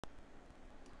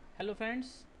Hello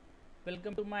friends,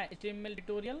 welcome to my HTML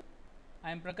tutorial.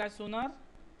 I am Prakash Sonar.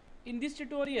 In this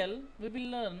tutorial, we will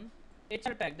learn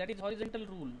HR tag, that is horizontal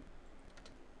rule.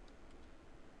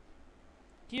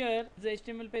 Here is the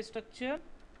HTML page structure.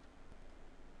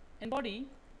 In body,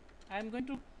 I am going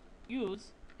to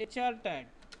use HR tag.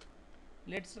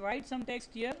 Let's write some text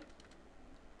here.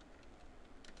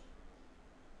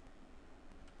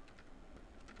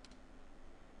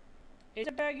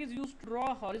 HR tag is used to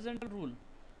draw a horizontal rule.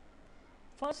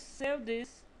 First, save this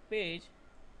page.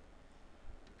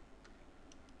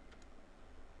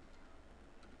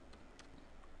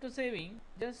 To saving,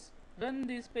 just run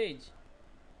this page.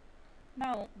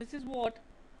 Now this is what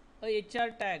a HR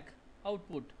tag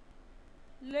output.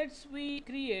 Let's we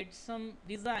create some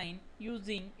design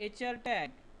using HR tag.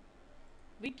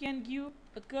 We can give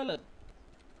a color.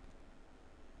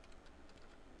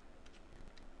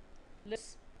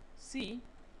 Let's see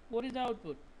what is the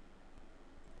output.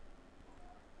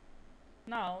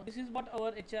 Now this is what our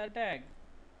HR tag.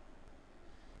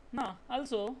 Now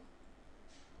also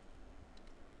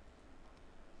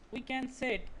we can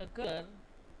set a color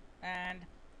and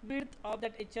width of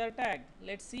that HR tag.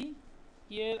 Let's see.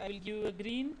 Here I will give a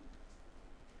green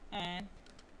and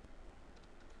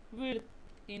width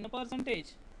in a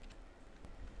percentage.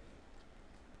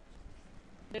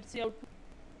 Let's see output.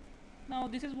 Now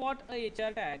this is what a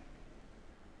HR tag.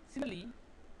 Similarly,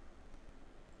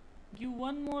 give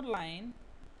one more line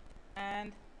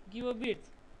and give a width,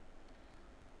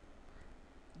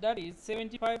 that is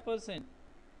 75%,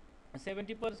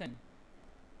 70%.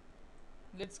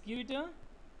 Let's give it a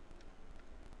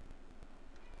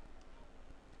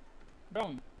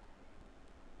brown.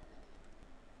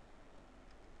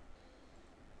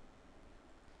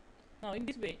 Now in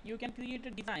this way you can create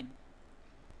a design.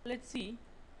 Let's see.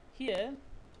 Here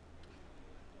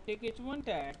take h1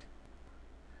 tag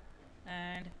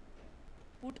and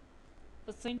put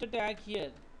a center tag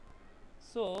here,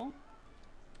 so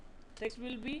text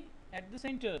will be at the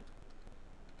center.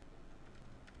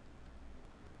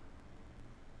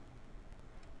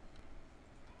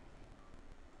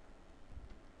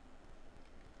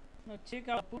 Now check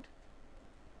output.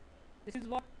 This is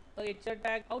what a HR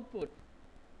tag output.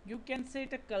 You can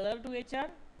set a color to HR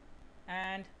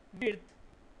and width.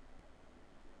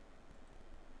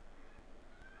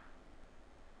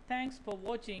 Thanks for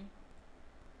watching.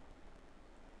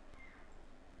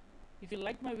 If you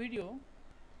like my video,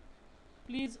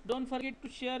 please don't forget to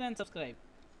share and subscribe.